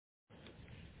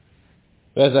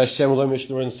As Hashem lo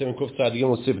Mishna in Seven Kuf Tzadi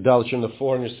Gimel Sif Dal Shem the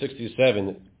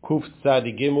 467 Kuf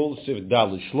Tzadi Gimel Sif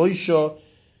Dal Shloisha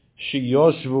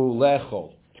Shiyoshvu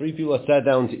Lechol. 3 people are sat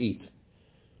down to eat.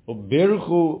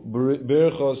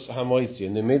 Birchas Hamozon,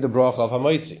 and they made the bracha of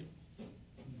Hamozon.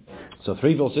 So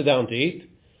 3 people sit down to eat,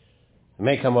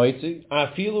 make Hamozon.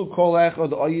 Afilu kol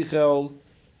echad oichel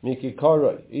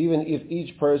mikikara. Even if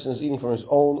each person is eating from his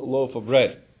own loaf of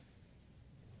bread.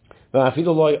 And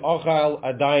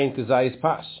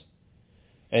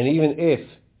even if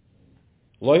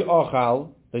loy ochal,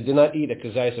 they did not eat a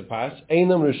kazayis pas,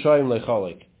 einam rishayim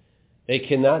lecholik. They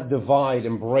cannot divide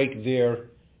and break their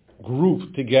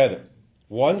group together.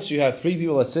 Once you have 3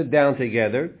 people that sit down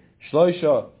together,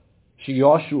 shloisha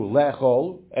shiyoshu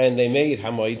lechol, and they made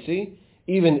hamotzi,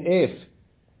 even if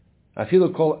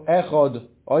afilu kol echad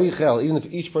oichel, even if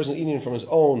each person eating from his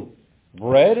own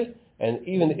bread. And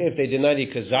even if they did not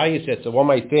eat kazayis, so one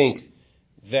might think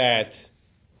that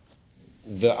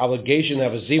the obligation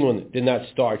of a Zimun did not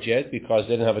start yet because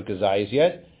they didn't have a kazayis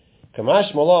yet.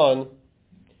 Kamash Malan,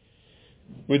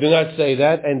 we do not say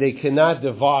that, and they cannot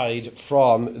divide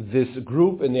from this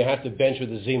group, and they have to bench with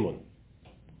the Zimun.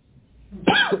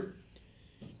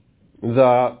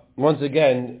 Once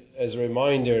again, as a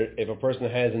reminder, if a person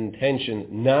has intention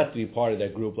not to be part of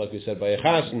that group, like we said by a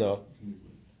chasna,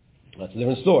 that's a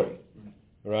different story.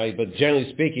 Right, but generally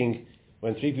speaking,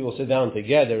 when 3 people sit down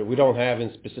together, we don't have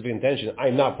in specific intention,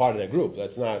 I'm not part of that group.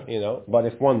 That's not, but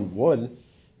if one would,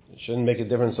 it shouldn't make a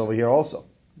difference over here also.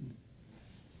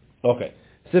 Okay.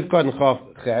 Sivkot and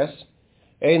Chav Ches,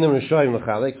 Einam Rishoyim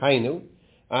L'chalek, Hainu,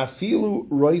 Afilu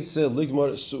Roitze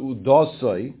Ligmar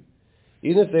Su'udosoi,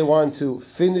 even if they want to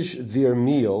finish their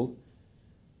meal,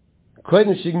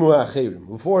 Kodim Shigmu Achirim,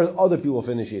 before other people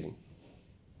finish eating.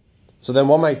 So then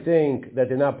one might think that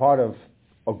they're not part of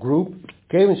a group.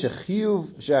 So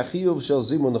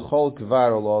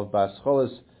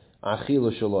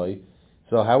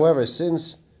however, since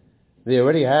they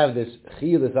already have this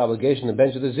chiyuv, this obligation to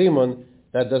bench of the Zimun,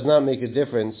 that does not make a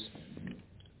difference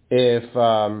if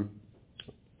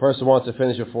person wants to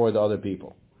finish before the other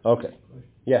people. Okay.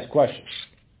 Yes, question.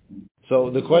 So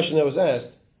the question that was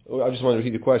asked, I just want to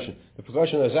repeat the question. The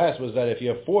question that was asked was that if you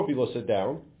have 4 people sit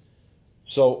down,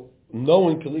 so no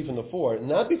one can leave from the 4,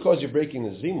 not because you're breaking the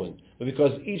Zimun, but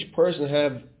because each person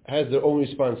has their own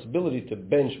responsibility to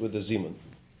bench with the Zimun.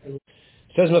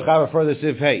 Says Mechaber further,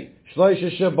 Siv Hey,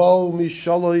 Shloisha Shabo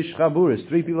Mishaloish Chaburis,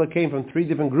 3 people that came from 3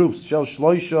 different groups, Shel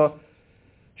Shloisha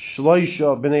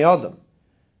B'nei Adam.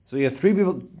 So you have 3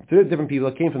 different people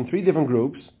that came from 3 different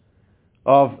groups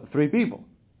of 3 people.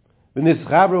 And then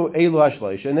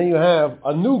you have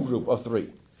a new group of 3.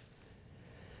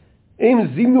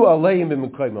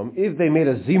 If they made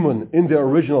a zimun in their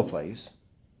original place,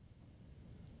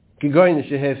 in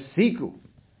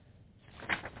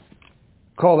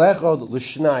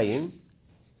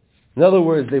other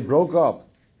words, they broke up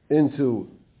into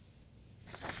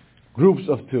groups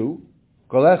of 2,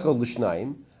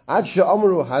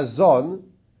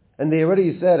 and they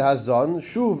already said hazon,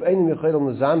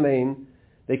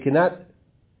 they cannot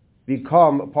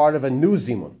become part of a new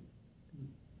zimun.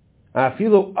 Even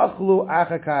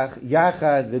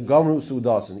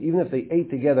if they ate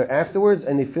together afterwards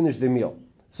and they finished their meal.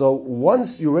 So once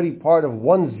you're already part of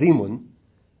one zimun,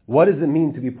 what does it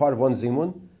mean to be part of one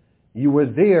zimun? You were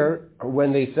there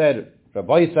when they said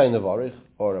Rabbi Yisrael Nevarich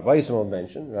or Rabbi Yisrael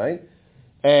mentioned, right?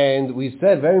 And we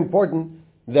said, very important,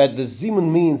 that the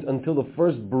zimun means until the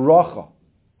first bracha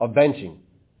of benching.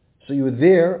 So you were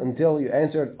there until you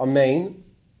answered Amen.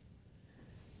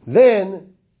 Then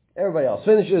everybody else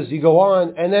finishes, you go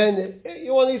on, and then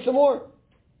you want to eat some more.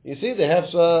 You see, they have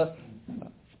a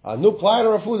new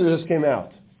platter of food that just came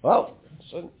out. Well,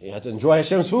 so you have to enjoy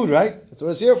Hashem's food, right? That's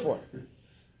what it's here for.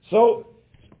 So,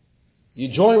 you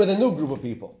join with a new group of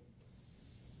people.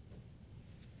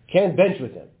 Can't bench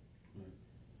with them.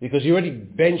 Because you already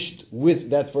benched with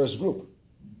that first group.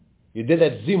 You did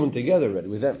that zimun together already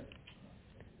with them.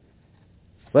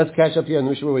 Let's catch up here on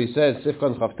Mishna where he says,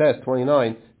 Sifkan Chavtes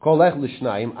 29, Kol Lech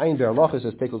L'Shnayim, Ayin Be'alacha,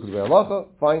 says, take a look at Be'alacha,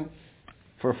 fine.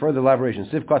 For further elaboration,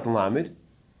 Sifkat and Lamed.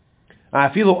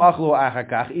 Afilu Achlu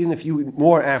Achakach, even if you eat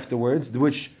more afterwards,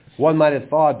 which one might have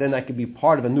thought, then I could be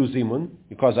part of a new zimun,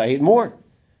 because I ate more.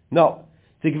 No.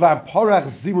 Tikvar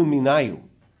Parach Zimun Minayu,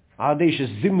 Adesha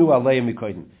Zimnu Aleim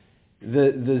Mikoidin.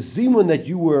 The zimun that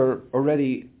you were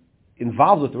already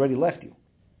involved with already left you,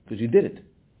 because you did it.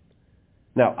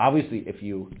 Now, obviously, if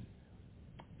you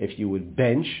would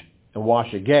bench and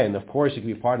wash again, of course, you could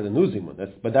be part of the new zimun.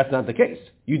 But that's not the case.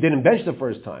 You didn't bench the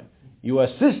first time. You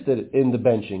assisted in the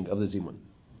benching of the zimun.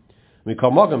 We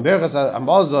call Berchas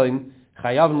Hamozon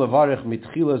chayav levarich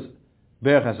mitchilas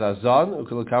Birchas Azan,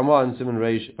 Ukulakama, and Siman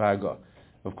Reish Vaga.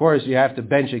 Of course, you have to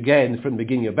bench again from the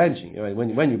beginning of benching. Right?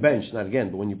 When you bench, not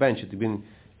again, but when you bench, you have to bench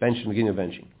from the beginning of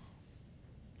benching.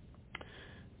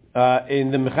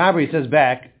 In the Mechaber, he says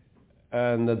back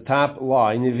on the top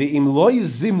line, if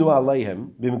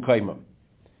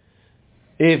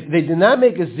they did not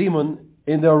make a zimun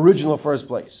in the original first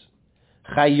place,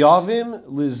 chayavim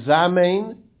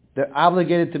lizamein, they're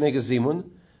obligated to make a zimun,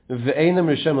 ve'enam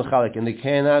rishem l'chalik, and they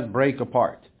cannot break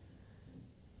apart.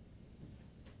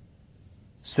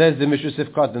 Says the Mishna Sif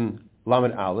Katan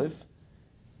Lamed Aleph,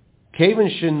 Kevin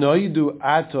shenoidu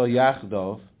ato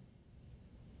yachdov,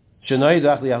 shenoidu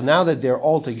achli, now that they're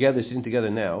all together, sitting together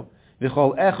now,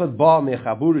 v'chol echad ba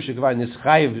mechaburu shekvar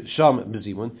nischayev sham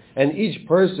b'zimun, and each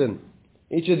person,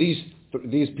 each of these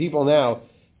people now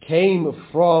came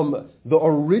from the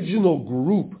original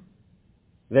group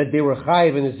that they were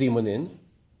chayev in the zimun in,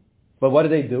 but what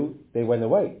did they do? They went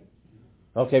away.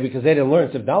 Okay, because they didn't learn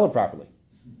Sif Dalet properly.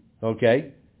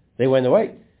 Okay? They went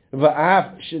away. Even though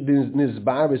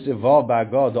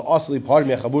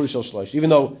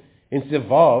in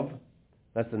Sivav,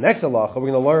 that's the next halacha,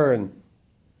 we're going to learn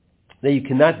that you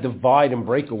cannot divide and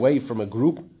break away from a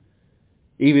group,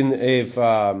 even if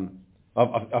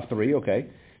of three. Okay,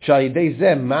 because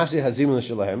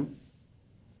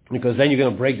then you're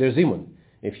going to break their zimun.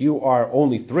 If you are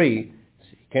only three,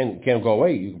 you can't go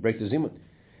away. You can break the zimun.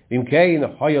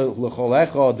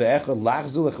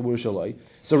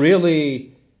 So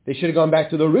really, they should have gone back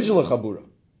to the original chabura.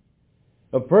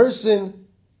 A person,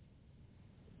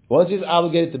 once he's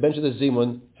obligated to bench the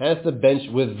zimun, has to bench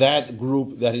with that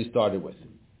group that he started with.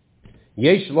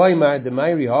 Yesh loymar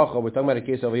demayri hacha. We're talking about a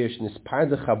case over here. He's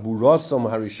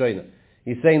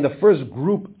saying the first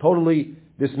group totally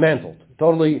dismantled,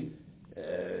 totally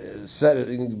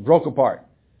broke apart.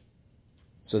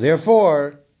 So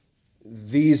therefore,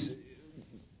 these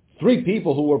three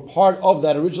people who were part of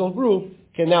that original group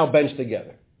can now bench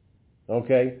together.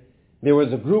 Okay? There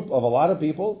was a group of a lot of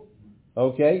people.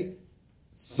 Okay?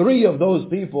 Three of those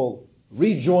people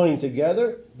rejoined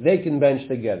together. They can bench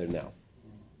together now.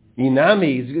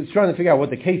 Inami is trying to figure out what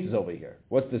the case is over here.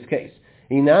 What's this case?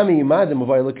 Inami imadim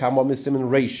uvayla Siman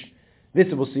Reish. This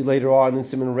we'll see later on in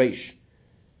Siman Reish.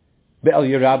 Be'el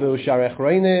yirabu sharech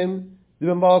reinim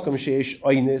d'b'malkam sheish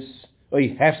oynis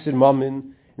oy hefsin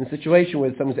mamin, in a situation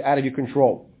where something's out of your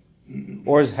control,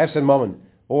 or is hefsin mammon,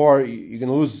 or you're going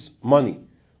to lose money.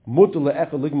 One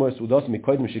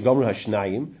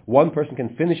person can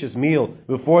finish his meal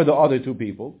before the other two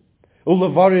people,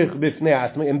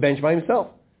 and bench by himself.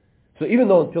 So even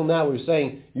though until now we were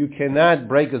saying you cannot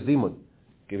break a zimun,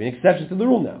 giving exceptions to the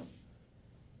rule now.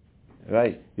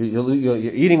 Right? You're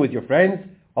eating with your friends,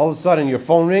 all of a sudden your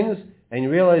phone rings, and you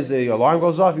realize the alarm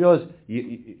goes off, you realize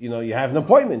you have an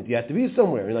appointment, you have to be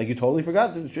somewhere. You're like, you totally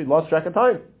forgot, you lost track of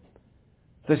time.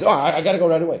 So you say, I got to go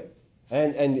right away.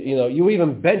 And you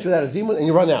even bench without a zimun, and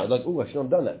you run out. Like, I shouldn't have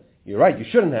done that. You're right, you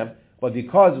shouldn't have, but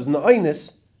because it was na'inus,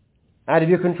 out of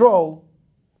your control,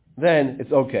 then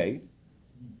it's okay.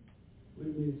 What do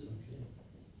you mean it's okay?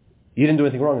 You didn't do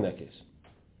anything wrong in that case.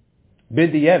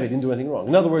 Bid the Yevid didn't do anything wrong.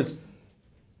 In other words,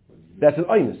 that's an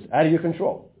oinus, out of your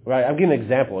control. Right? I'm giving an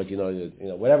example, like,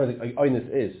 whatever the oinus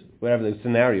is, whatever the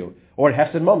scenario, or it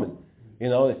has a moment.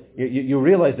 You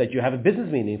realize that you have a business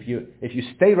meeting. If you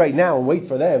stay right now and wait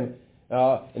for them,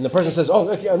 and the person says,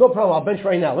 okay, no problem, I'll bench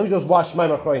right now. Let me just wash my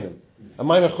machoinim. And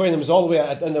my machoinim is all the way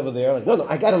at the end over there. Like, no,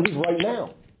 I got to leave right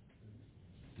now.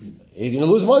 You're going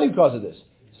to lose money because of this.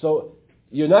 So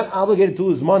you're not obligated to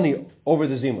lose money over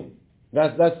the zimun.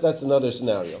 That's another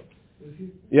scenario.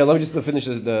 Yeah, let me just finish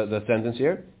the sentence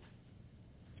here.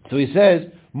 So he says,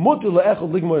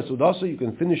 you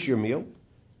can finish your meal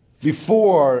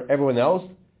before everyone else,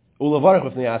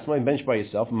 and bench by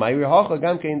yourself. So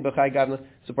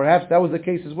perhaps that was the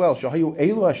case as well.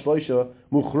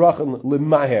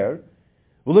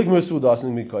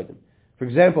 For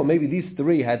example, maybe these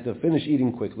three had to finish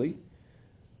eating quickly.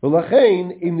 So let's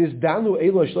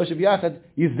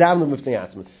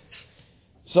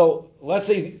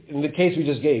say in the case we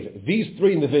just gave, these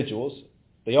three individuals,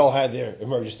 they all had their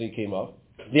emergency came up.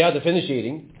 They had to finish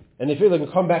eating, and they feel they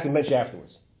can come back and bench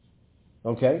afterwards.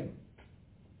 Okay?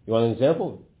 You want an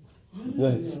example?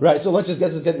 Right, so let's just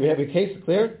get we have a case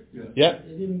clear? Yeah?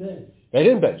 They didn't bench. They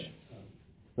didn't bench.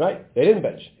 Right? They didn't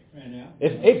bench.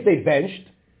 If they benched,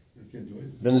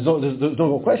 then there's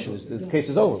no question. The case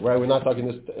is over. Right? We're not talking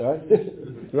this. Right?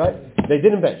 Right? They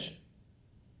didn't bench.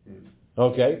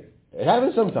 Okay? It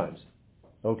happens sometimes.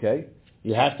 Okay?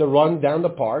 You have to run down the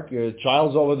park. Your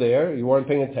child's over there. You weren't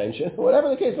paying attention. Whatever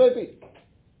the case might be.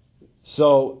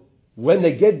 So when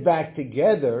they get back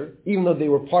together, even though they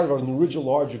were part of an original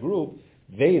larger group,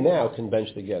 they now can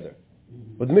bench together.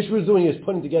 What the Mishna is doing is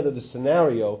putting together the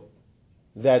scenario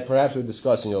that perhaps we're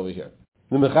discussing over here.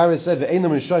 The Mechaber said,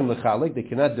 they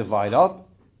cannot divide up.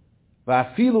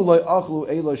 Even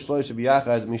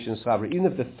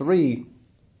if the three,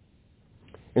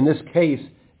 in this case,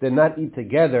 did not eat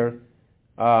together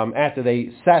after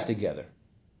they sat together.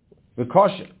 The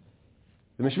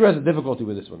Mishna has a difficulty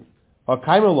with this one. We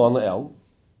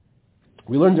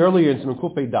learned earlier in Zimun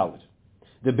Kupei Dalit.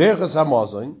 The Birchas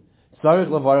Hamozon tzarich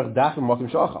levarach daf makom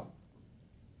shachal.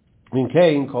 In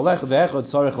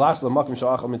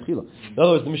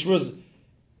other words, the Mishna is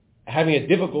having a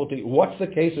difficulty. What's the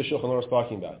case that Shulchan Aruch is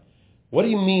talking about? What do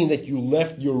you mean that you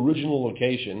left your original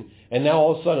location and now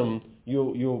all of a sudden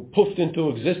you poofed into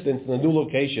existence in a new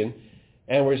location,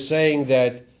 and we're saying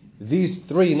that these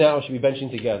three now should be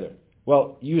benching together?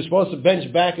 Well, you were supposed to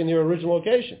bench back in your original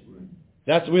location.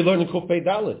 That's what we learned in Kupei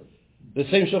Dalit. The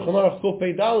same Shulchan Aruch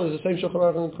Kupei Dalit is the same Shulchan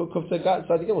Aruch in Kupei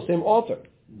Dalit, same author.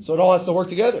 So it all has to work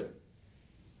together.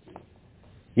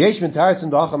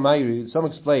 Some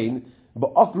explain,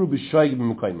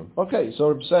 okay, so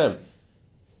Reb Sam,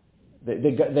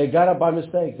 they got up by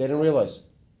mistake. They didn't realize.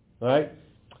 All right?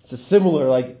 It's a similar,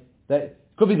 like, that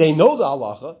could be they know the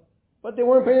halacha, but they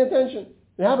weren't paying attention.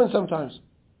 It happens sometimes.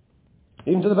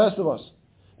 Even to the best of us.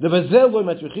 Now,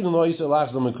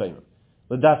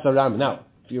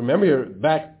 if you remember, you're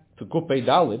back to Kupei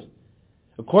Dalit.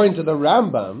 According to the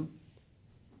Rambam,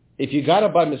 if you got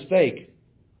up by mistake,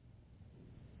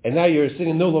 and now you're sitting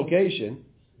in a new location,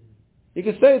 you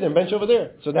can stay there and bench over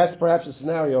there. So that's perhaps a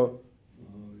scenario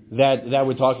that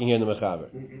we're talking here in the Mechaber.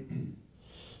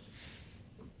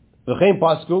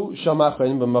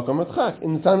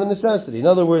 In the time of necessity. In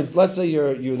other words, let's say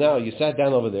you sat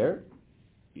down over there.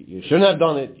 You shouldn't have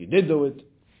done it. You did do it.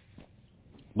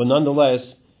 But nonetheless,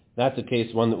 that's the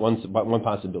case, one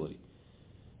possibility.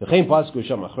 In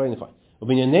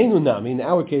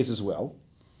our case as well,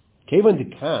 in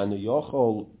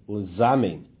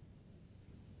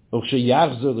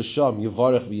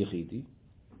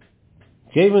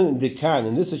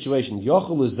this situation, you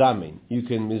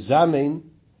can mizamein,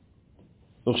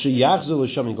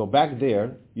 you go back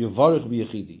there, you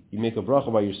make a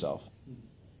bracha by yourself.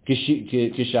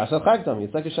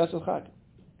 It's like a shas al chag.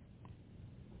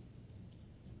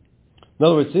 In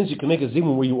other words, since you can make a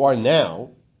zimun where you are now,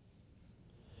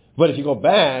 but if you go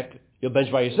back, you'll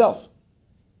bench by yourself.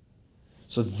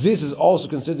 So this is also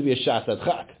considered to be a shas al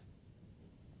chag,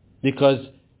 because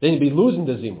then you'd be losing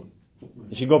the zimun.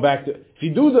 If you go back to, if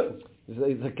you do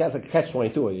it's a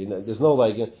catch-22. There's no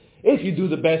like, if you do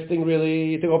the best thing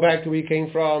really to go back to where you came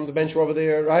from, the bench over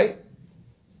there, right?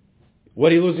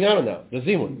 What are you losing out on now? The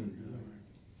zimun.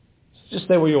 Just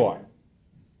stay where you are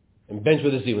and bench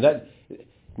with the zimun.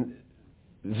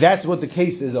 That's what the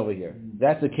case is over here.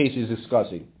 That's the case he's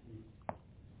discussing.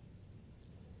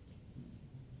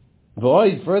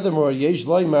 Furthermore, this is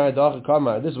what he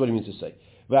means to say.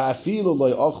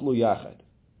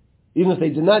 Even if they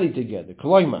did not eat together,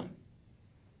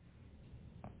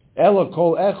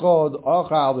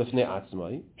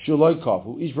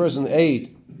 each person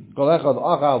ate.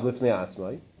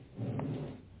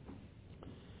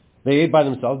 They ate by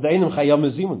themselves. They're not chayavim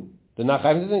to zimun. We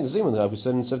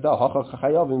said in Sevdal,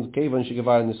 chayavim kevan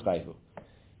shegevar nischayvu.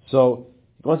 So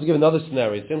he wants to give another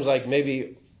scenario. It seems like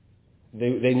maybe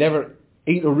they never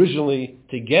ate originally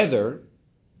together,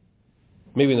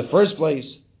 maybe in the first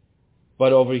place,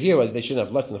 but over here, well, they shouldn't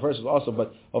have left in the first place also,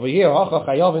 but over here,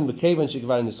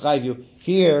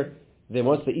 here, they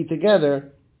once they eat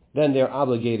together, then they're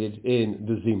obligated in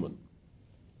the Zimun.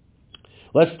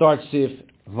 Let's start Seif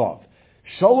Vav.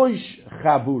 Sholosh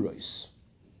chaburos.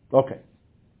 Okay.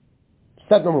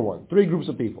 Step number 1. 3 groups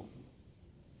of people.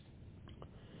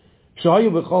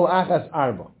 Shayu b'chol achas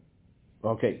arba.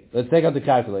 Okay, let's take out the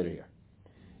calculator here.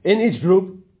 In each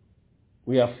group,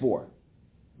 we have 4.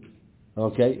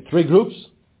 Okay, 3 groups.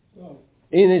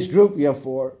 In each group, we have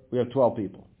 4. We have 12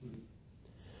 people.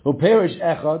 Uperish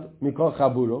echad mikol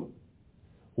chaburo.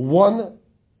 1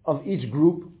 of each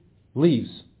group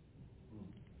leaves.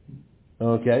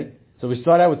 Okay, so we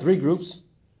start out with 3 groups,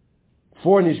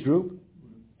 4 in each group,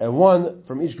 and 1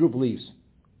 from each group leaves.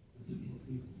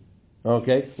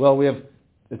 Okay, well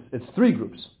it's 3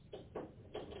 groups.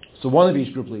 So 1 of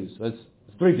each group leaves. So it's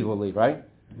 3 people leave, right?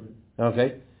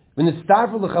 Okay.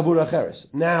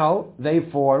 Now they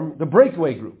form the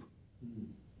breakaway group.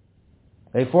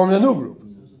 They form a new group.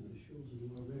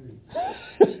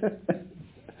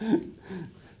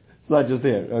 It's not just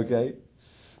here, okay?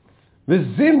 The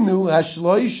Zimnu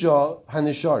hashloisha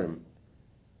hanisharim.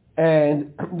 and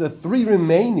the three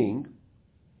remaining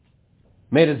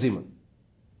made a zimun.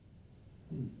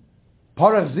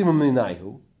 Parach zimun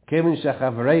minayhu, kevin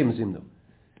shechavereim zimnu.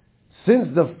 Since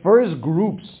the first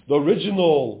groups, the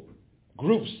original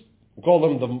groups, we call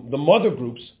them the mother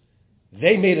groups,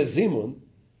 they made a zimun,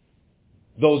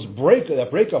 that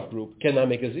break-off group cannot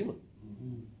make a zimun.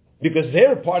 Because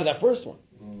they're part of that first one.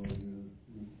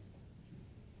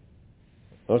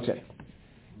 Okay.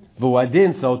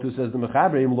 V'wadin, so too says the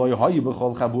Mechaberim, lo yahayu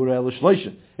b'chol chabura el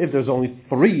shloisha. If there's only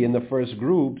three in the first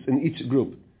groups, in each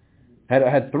group,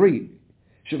 had three,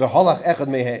 shev'holach echad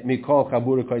mikol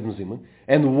chabura koydem zimun,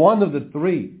 and one of the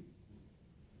three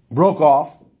broke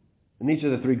off in each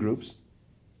of the three groups,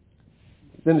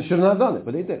 then they shouldn't have done it,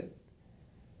 but they did it.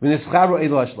 V'nischaru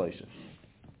elu hashloisha,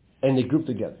 and they grouped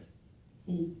together.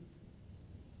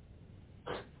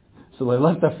 So they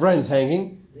left their friends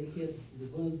hanging. They can't, the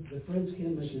friends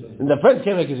can't make it. And the friends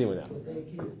can't make a zimun now. But they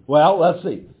can. Well, let's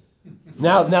see.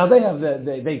 Now they have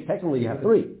they technically have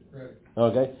three. Right.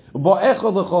 Okay. Bo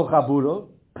echad l'chol chaburo,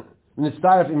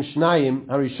 v'nitzaref im shnayim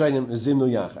harishonim zimnu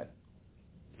yachad.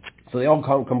 So they all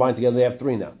combine together. They have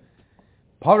three now.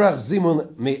 Parach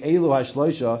zimun me'elu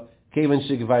hashloisha keven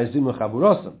shigvay zimnu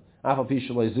chaburosam afal pi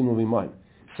shaloi zimnu v'mayim.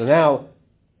 So now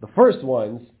the first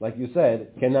ones, like you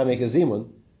said, cannot make a zimun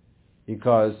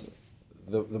because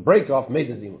the break-off made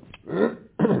the zimun.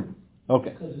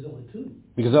 Okay. Because there's only two.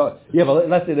 Because but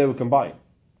let's say they were combined.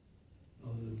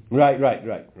 Right.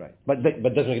 But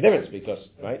doesn't make a difference because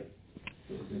right.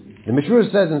 The Mishna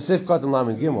says in Sifkat and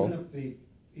Lamed Gimel.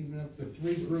 Even if the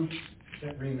three groups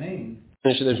that remain. The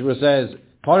Mishna says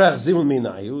Parach Zimun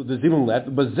Minayu, the Zimun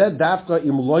left, but Zed Dafka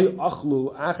Im Loy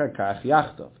Achlu Achar Kach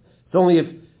Yachtov. It's only if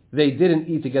they didn't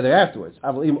eat together afterwards.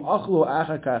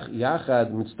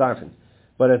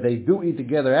 But if they do eat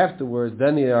together afterwards,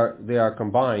 then they are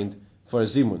combined for a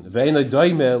zimun.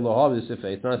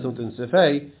 It's not something in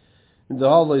seif.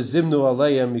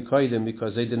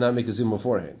 Because they did not make a zimun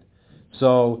beforehand.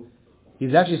 So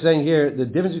he's actually saying here the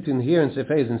difference between here and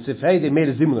seif is in seif they made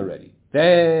a zimun already.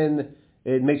 Then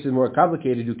it makes it more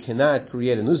complicated. You cannot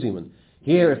create a new zimun.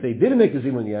 Here, if they didn't make a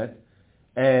zimun yet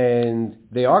and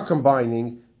they are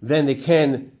combining, then they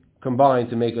can combine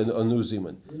to make a new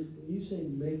zimun. When you say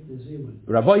make the zimun,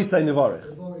 Rabbi say nevarech.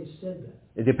 I've already said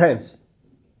that. It depends.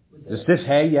 The sif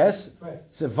hey, yes. Right.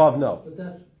 Sif vav, no. But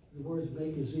that's the words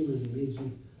make a zimun. It means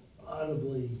you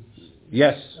audibly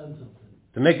Yes. done something.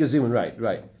 To make a zimun,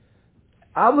 right.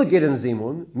 Obligated in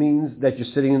zimun means that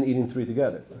you're sitting and eating three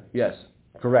together. Right. Yes,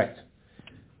 correct.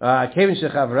 Kevin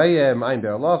shechavrayim ein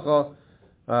berlacha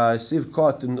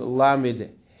sivkot lamid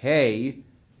hey.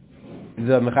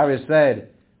 The Mechaber said,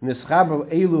 "Nischaber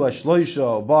elu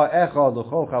ashloisha ba echad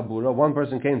l'chol chabura." One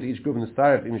person came to each group in the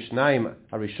starif im shnayim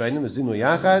harishonim zimnu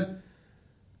yachad.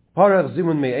 Parach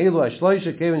zimun me'elu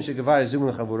ashloisha kevin shegavar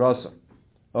zimun chaburasa.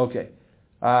 Okay,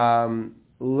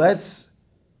 let's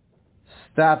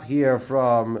stop here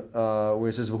from where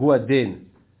it says v'hu adin.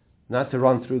 Not to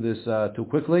run through this too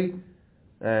quickly,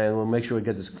 and we'll make sure we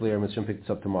get this clear. Mr. Pick this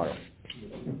up tomorrow.